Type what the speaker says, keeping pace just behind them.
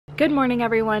Good morning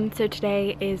everyone. So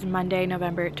today is Monday,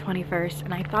 November 21st,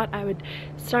 and I thought I would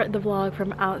start the vlog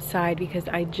from outside because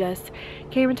I just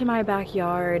came into my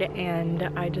backyard and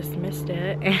I just missed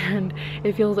it, and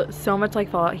it feels so much like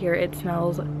fall out here. It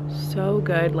smells so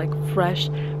good, like fresh,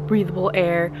 breathable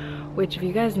air, which if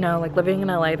you guys know, like living in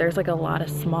LA, there's like a lot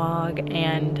of smog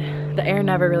and the air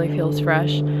never really feels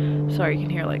fresh. Sorry, you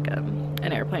can hear like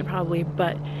an airplane probably,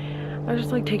 but I was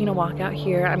just like taking a walk out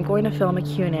here. I'm going to film a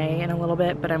Q&A in a little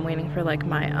bit, but I'm waiting for like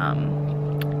my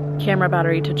camera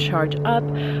battery to charge up.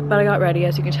 But I got ready.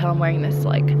 As you can tell, I'm wearing this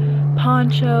like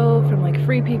poncho from like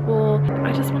Free People.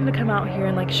 I just wanted to come out here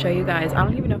and like show you guys. I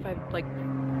don't even know if I've like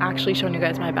actually shown you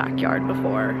guys my backyard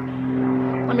before.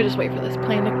 Let me just wait for this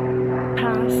plane to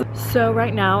pass. So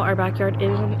right now our backyard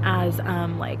isn't as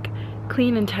like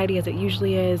clean and tidy as it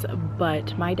usually is,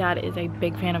 but my dad is a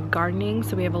big fan of gardening,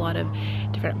 so we have a lot of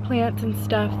different plants and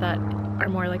stuff that are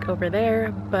more like over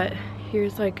there. But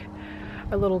here's like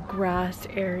a little grass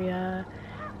area,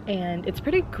 and it's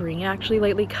pretty green actually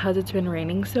lately because it's been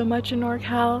raining so much in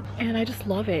NorCal, and I just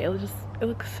love it. It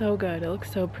looks so good. It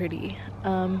looks so pretty.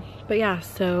 But yeah,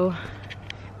 so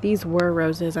these were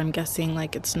roses. I'm guessing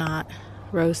like it's not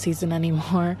rose season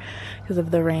anymore because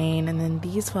of the rain. And then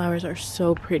these flowers are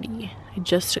so pretty. I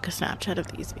just took a Snapchat of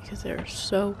these because they're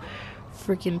so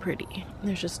freaking pretty.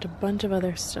 There's just a bunch of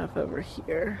other stuff over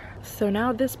here. So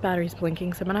now this battery's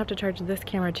blinking, so I'm gonna have to charge this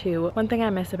camera too. One thing I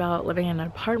miss about living in an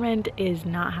apartment is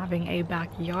not having a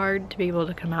backyard to be able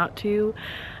to come out to,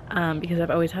 because I've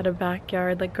always had a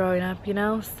backyard like growing up, you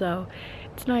know? So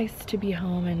it's nice to be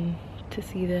home and to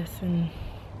see this and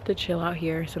to chill out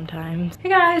here sometimes. Hey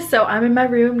guys, so I'm in my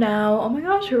room now. Oh my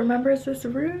gosh, who remembers this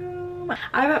room?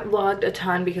 I haven't vlogged a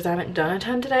ton because I haven't done a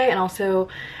ton today, and also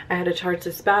I had to charge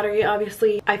this battery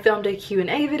obviously. I filmed a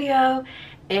Q&A video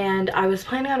and I was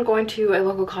planning on going to a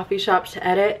local coffee shop to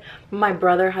edit. My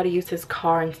brother had to use his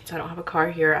car, and since I don't have a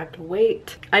car here, I have to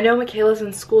wait. I know Michaela's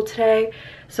in school today,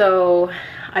 so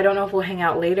I don't know if we'll hang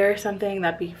out later or something.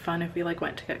 That'd be fun if we like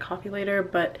went to get coffee later,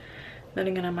 but then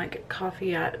again I might get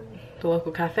coffee at the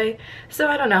local cafe, so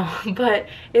I don't know. But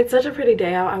it's such a pretty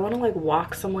day out. I want to like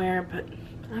walk somewhere, but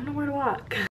I don't know where to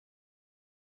walk.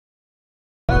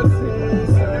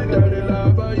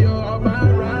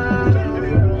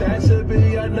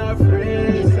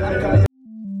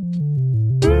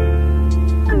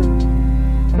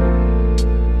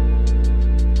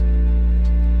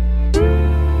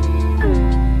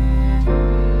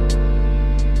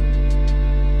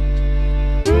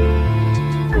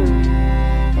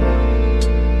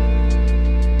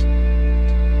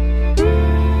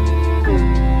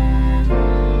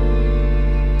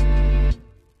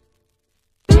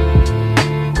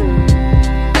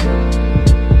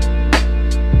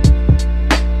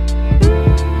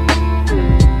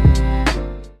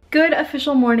 Good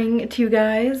official morning to you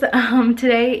guys.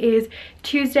 Today is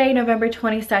Tuesday, November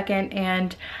 22nd,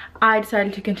 and I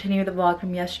decided to continue the vlog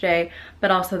from yesterday,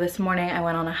 but also this morning I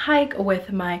went on a hike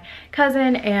with my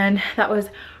cousin, and that was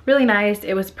really nice.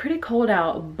 It was pretty cold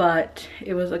out, but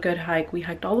it was a good hike. We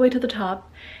hiked all the way to the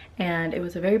top, and it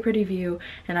was a very pretty view,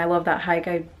 and I love that hike.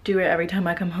 I do it every time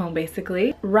I come home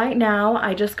basically. Right now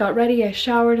I just got ready, I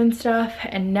showered and stuff,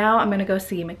 and now I'm gonna go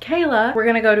see Michaela. We're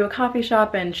gonna go to a coffee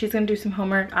shop and she's gonna do some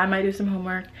homework, I might do some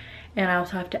homework, and I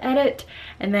also have to edit,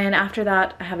 and then after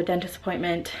that I have a dentist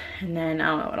appointment, and then I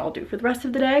don't know what I'll do for the rest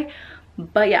of the day.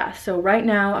 But yeah, so right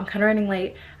now I'm kind of running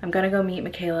late. I'm gonna go meet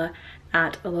Michaela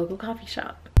at a local coffee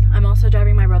shop. I'm also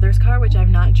driving my brother's car, which I've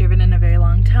not driven in a very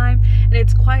long time, and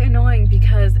it's quite annoying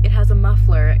because it has a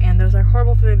muffler, and those are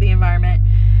horrible for the environment,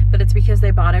 but it's because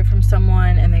they bought it from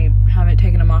someone and they haven't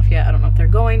taken them off yet. I don't know if they're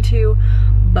going to,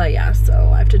 but yeah, so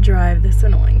I have to drive this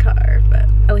annoying car, but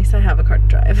at least I have a car to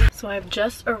drive. So I've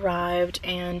just arrived,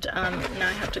 and now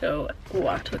I have to go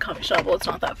walk to the coffee shop. Well, it's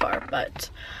not that far, but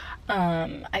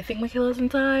I think Michaela's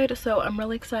inside, so I'm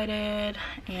really excited,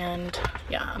 and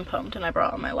yeah, I'm pumped, and I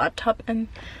brought my laptop and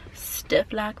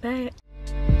stuff like that.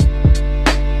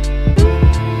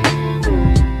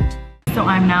 So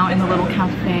I'm now in the little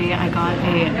cafe. I got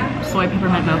a soy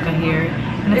peppermint mocha here,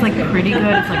 and it's like pretty good.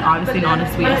 It's like obviously not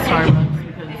as sweet as Starbucks,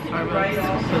 because Starbucks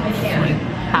puts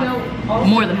like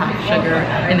more than half sugar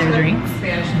in their drinks.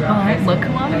 But look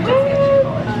who I'm with.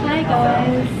 Hi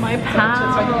guys. My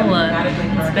pal.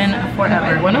 It's been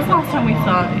forever. When was the last time we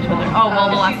saw each other? Oh, well,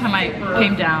 the last time I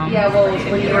came down. Yeah, well,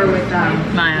 when you were with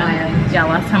Maya. Yeah,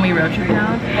 last time we road trip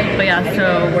down. But yeah,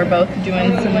 so we're both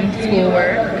doing some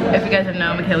schoolwork. If you guys didn't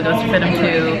know, Michaela goes to FIDM 2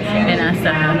 in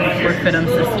SF. We're FIDM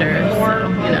sisters, so,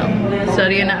 you know,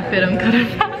 studying at FIDM could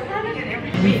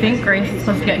have We think Grace is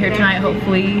supposed to get here tonight,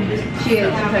 hopefully. She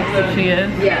is. She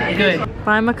is? Yeah. Good.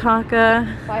 Bye,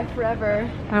 Macaca. Bye forever.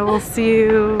 I will see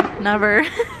you never.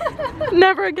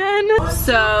 Never again.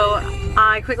 So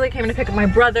I quickly came to pick up my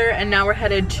brother and now we're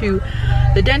headed to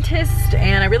the dentist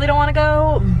and I really don't want to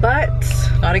go, but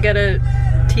gotta get a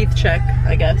teeth check,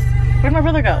 I guess. Where'd my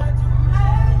brother go?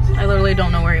 I literally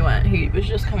don't know where he went. He was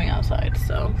just coming outside,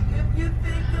 so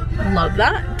love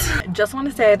that. Just want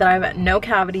to say that I have no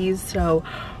cavities, so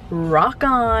rock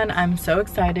on. I'm so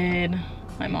excited.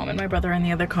 My mom and my brother are in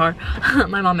the other car.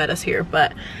 My mom met us here,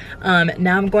 but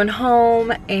now I'm going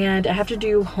home and I have to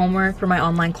do homework for my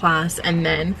online class, and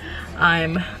then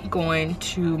I'm going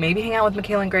to maybe hang out with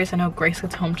Michaela and Grace. I know Grace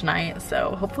gets home tonight,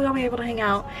 so hopefully I'll be able to hang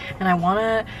out. And I want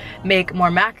to make more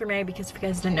macrame because if you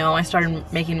guys didn't know, I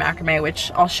started making macrame,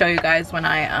 which I'll show you guys when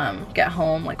I get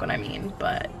home, like what I mean,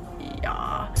 but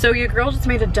yeah. So your girl just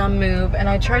made a dumb move and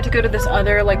I tried to go to this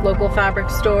other like local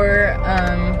fabric store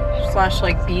slash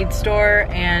like bead store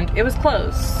and it was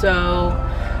closed, so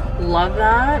love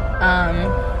that.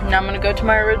 Now I'm gonna go to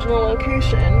my original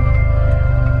location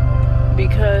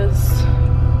because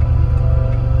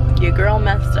your girl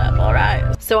messed up. All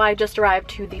right, so I just arrived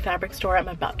to the fabric store. I'm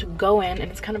about to go in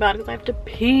and it's kind of bad because I have to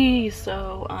pee,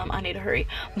 so I need to hurry,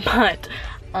 but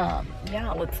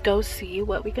yeah, let's go see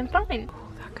what we can find.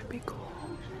 Could be cool.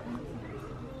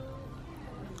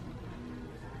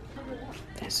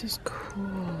 This is cool.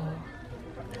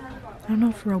 I don't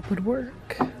know if rope would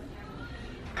work.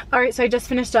 Alright, so I just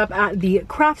finished up at the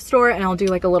craft store and I'll do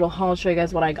like a little haul, show you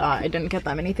guys what I got. I didn't get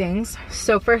that many things.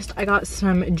 So first I got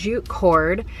some jute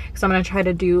cord because I'm going to try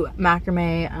to do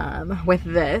macrame with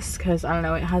this because I don't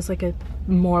know, it has like a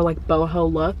more like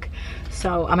boho look.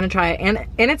 So I'm going to try it, and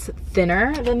it's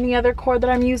thinner than the other cord that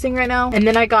I'm using right now. And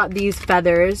then I got these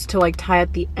feathers to like tie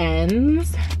at the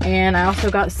ends, and I also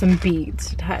got some beads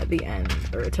to tie at the ends,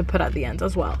 or to put at the ends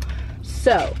as well.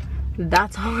 So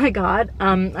that's all I got.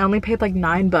 I only paid like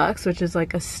 $9, which is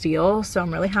like a steal, so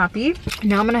I'm really happy.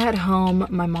 Now I'm gonna head home.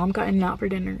 My mom got In-N-Out for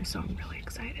dinner, so I'm really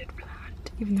excited for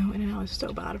that, even though In-N-Out is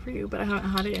so bad for you, but I haven't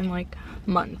had it in like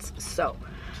months. So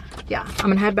yeah, I'm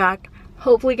gonna head back.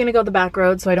 Hopefully gonna go the back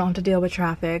road so I don't have to deal with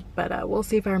traffic, but we'll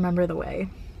see if I remember the way.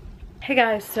 Hey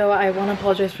guys, so I want to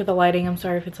apologize for the lighting. I'm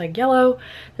sorry if it's like yellow.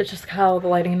 That's just how the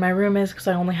lighting in my room is because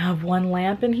I only have one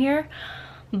lamp in here.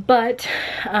 But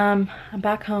I'm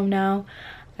back home now.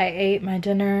 I ate my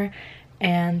dinner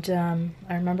and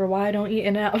I remember why I don't eat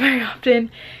In-N-Out very often.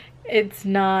 It's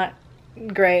not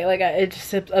great. Like it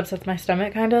just upsets my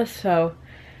stomach kind of. So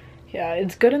yeah,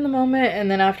 it's good in the moment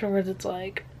and then afterwards it's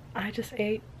like I just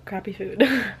ate crappy food.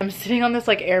 I'm sitting on this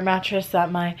like air mattress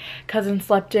that my cousin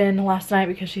slept in last night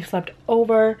because she slept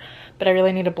over, but I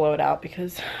really need to blow it out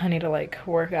because I need to like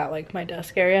work out like my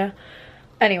desk area.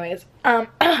 Anyways, I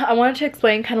wanted to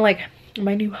explain kind of like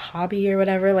my new hobby or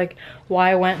whatever, like why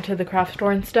I went to the craft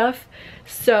store and stuff.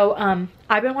 So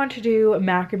I've been wanting to do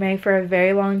macrame for a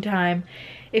very long time.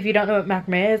 If you don't know what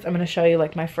macrame is, I'm going to show you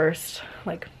like my first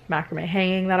like macrame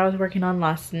hanging that I was working on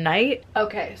last night.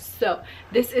 Okay, so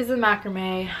this is a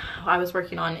macrame I was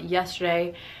working on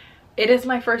yesterday. It is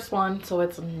my first one, so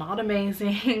it's not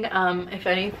amazing. If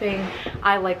anything,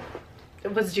 I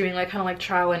was doing like kind of like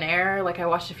trial and error. Like I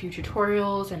watched a few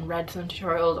tutorials and read some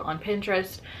tutorials on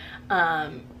Pinterest,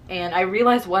 and I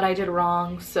realized what I did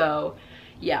wrong, so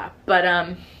yeah.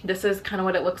 But this is kind of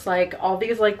what it looks like. All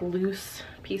these like loose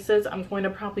pieces I'm going to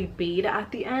probably bead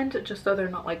at the end just so they're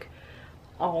not like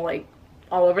all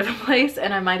over the place,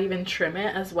 and I might even trim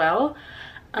it as well.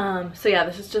 So yeah,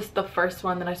 this is just the first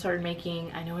one that I started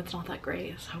making. I know it's not that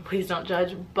great, so please don't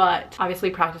judge, but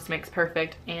obviously practice makes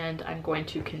perfect and I'm going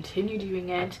to continue doing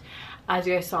it. As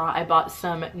you guys saw, I bought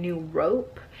some new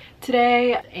rope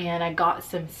today and I got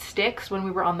some sticks when we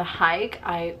were on the hike.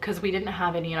 Because we didn't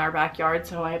have any in our backyard,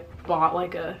 so I bought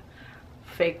like a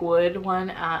fake wood one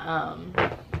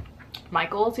at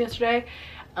Michael's yesterday.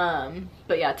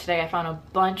 But yeah, today I found a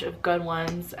bunch of good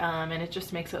ones, and it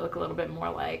just makes it look a little bit more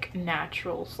like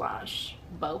natural slash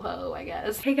boho, I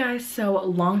guess. Hey guys, so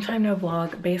long time no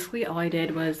vlog. Basically all I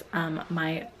did was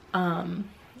my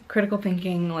critical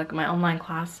thinking, like my online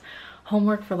class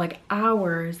homework for like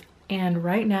hours, and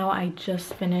right now I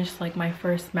just finished like my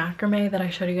first macrame that I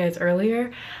showed you guys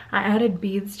earlier. I added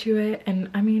beads to it, and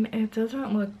I mean, it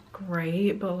doesn't look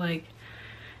great, but like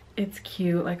it's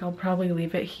cute. Like I'll probably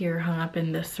leave it here hung up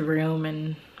in this room,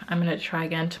 and I'm gonna try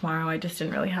again tomorrow. I just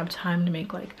didn't really have time to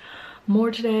make like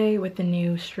more today with the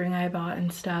new string I bought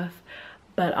and stuff,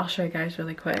 but I'll show you guys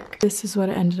really quick. This is what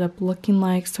it ended up looking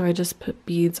like. So I just put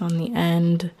beads on the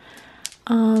end,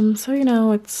 so you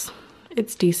know, it's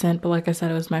it's decent, but like I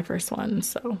said, it was my first one,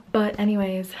 so. But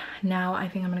anyways, now I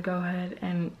think I'm gonna go ahead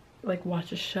and like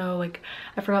watch a show. Like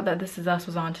I forgot that This Is Us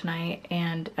was on tonight,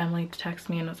 and Emily texted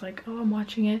me and was like, oh, I'm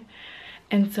watching it.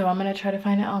 And so I'm gonna try to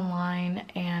find it online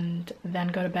and then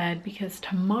go to bed, because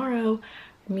tomorrow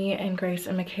me and Grace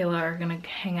and Michaela are gonna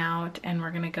hang out and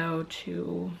we're gonna go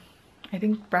to, I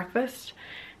think, breakfast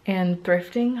and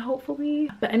thrifting, hopefully.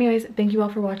 But anyways, thank you all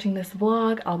for watching this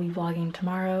vlog. I'll be vlogging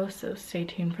tomorrow, so stay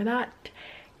tuned for that.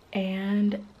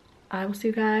 And I will see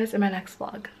you guys in my next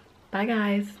vlog. Bye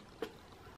guys.